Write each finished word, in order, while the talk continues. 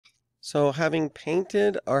So having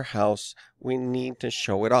painted our house, we need to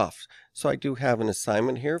show it off. So I do have an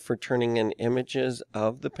assignment here for turning in images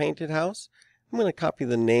of the painted house. I'm going to copy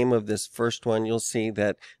the name of this first one. You'll see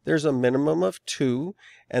that there's a minimum of 2,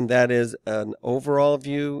 and that is an overall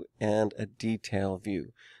view and a detail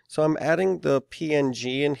view. So I'm adding the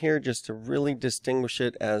PNG in here just to really distinguish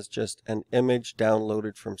it as just an image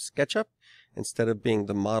downloaded from SketchUp instead of being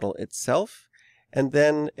the model itself. And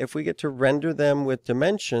then if we get to render them with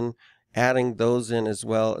dimension, adding those in as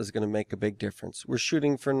well is going to make a big difference. We're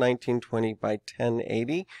shooting for 1920 by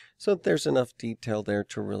 1080, so there's enough detail there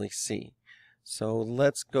to really see. So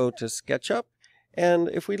let's go to SketchUp, and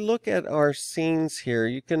if we look at our scenes here,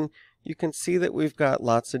 you can see that we've got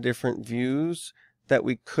lots of different views that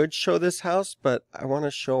we could show this house, but I want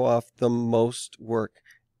to show off the most work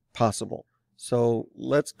possible. So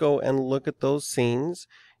let's go and look at those scenes.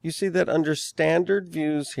 You see that under standard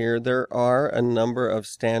views here, there are a number of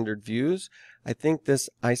standard views. I think this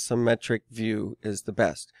isometric view is the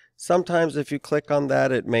best. Sometimes if you click on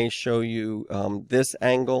that, it may show you this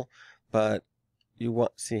angle, but you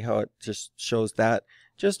want to see how it just shows that.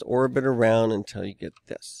 Just orbit around until you get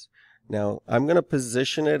this. Now, I'm going to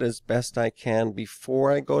position it as best I can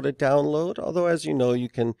before I go to download, although as you know, you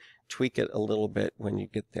can tweak it a little bit when you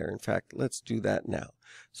get there. In fact, let's do that now.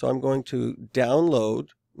 So I'm going to download,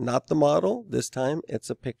 not the model, this time it's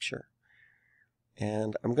a picture.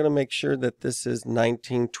 And I'm going to make sure that this is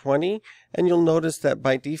 1920, and you'll notice that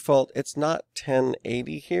by default it's not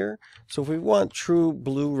 1080 here. So if we want true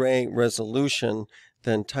Blu-ray resolution,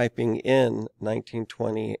 then typing in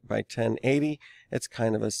 1920 by 1080, it's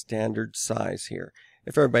kind of a standard size here.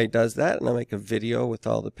 If everybody does that and I make a video with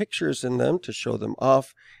all the pictures in them to show them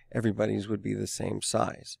off, everybody's would be the same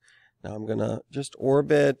size. Now I'm going to just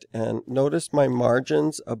orbit, and notice my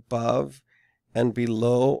margins above and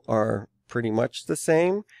below are pretty much the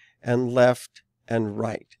same, and left and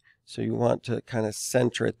right. So you want to kind of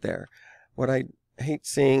center it there. What I hate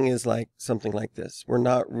seeing is like something like this. We're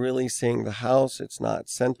not really seeing the house. It's not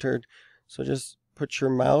centered. So just put your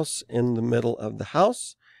mouse in the middle of the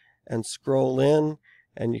house and scroll in,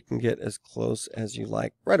 and you can get as close as you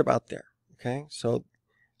like right about there. Okay, so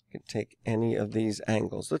you can take any of these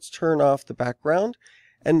angles. Let's turn off the background,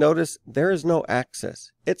 and notice there is no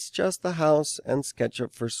axis. It's just the house and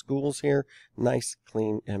SketchUp for Schools here. Nice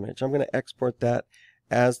clean image. I'm going to export that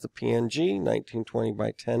as the PNG 1920 by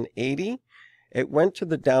 1080. It went to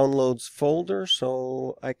the downloads folder,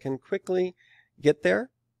 so I can quickly get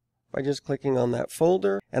there by just clicking on that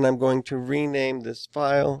folder, and I'm going to rename this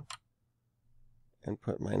file and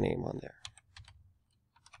put my name on there.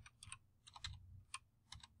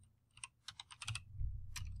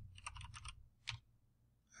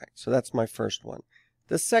 So that's my first one.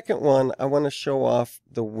 The second one, I want to show off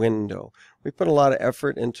the window. We put a lot of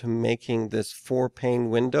effort into making this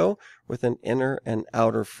 4-pane window with an inner and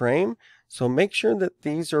outer frame. So make sure that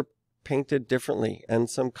these are painted differently and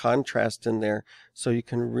some contrast in there so you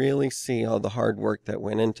can really see all the hard work that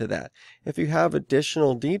went into that. If you have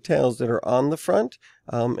additional details that are on the front,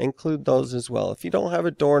 include those as well. If you don't have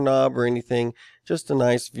a doorknob or anything, just a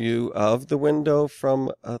nice view of the window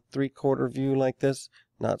from a 3/4 view like this.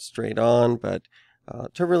 Not straight on, but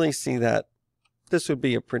to really see that, this would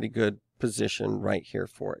be a pretty good position right here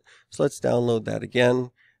for it. So let's download that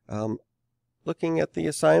again. Looking at the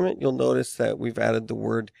assignment, you'll notice that we've added the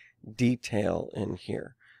word detail in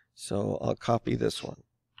here. So I'll copy this one.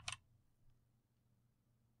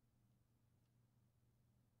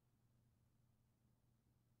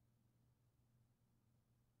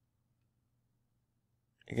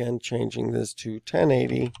 Again, changing this to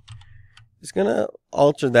 1080. It's going to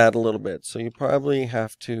alter that a little bit, so you probably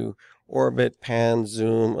have to orbit, pan,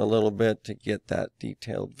 zoom a little bit to get that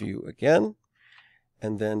detailed view again.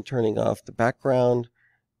 And then turning off the background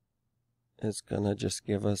is going to just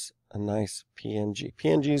give us a nice PNG.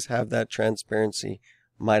 PNGs have that transparency,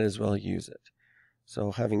 might as well use it. So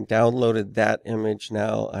having downloaded that image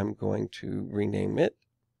now, I'm going to rename it.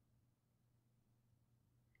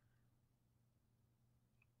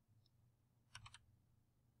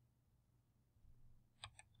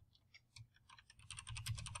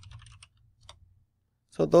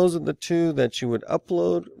 So those are the two that you would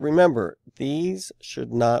upload. Remember, these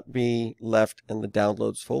should not be left in the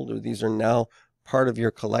downloads folder. These are now part of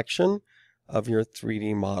your collection of your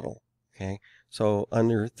 3D model. Okay, so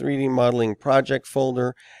under 3D modeling project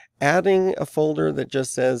folder, adding a folder that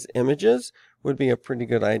just says images would be a pretty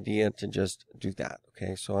good idea to just do that.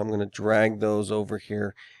 Okay, so I'm going to drag those over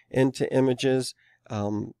here into images.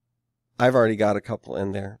 I've already got a couple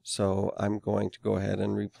in there, so I'm going to go ahead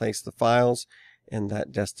and replace the files in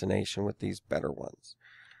that destination with these better ones.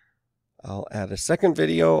 I'll add a second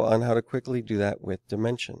video on how to quickly do that with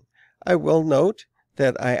Dimension. I will note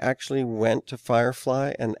that I actually went to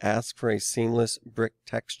Firefly and asked for a seamless brick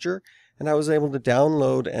texture, and I was able to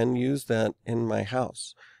download and use that in my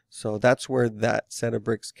house. So that's where that set of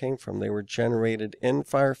bricks came from. They were generated in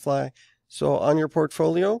Firefly. So on your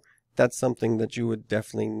portfolio, that's something that you would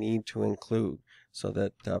definitely need to include so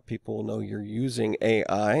that people will know you're using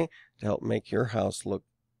AI to help make your house look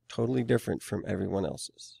totally different from everyone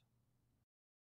else's.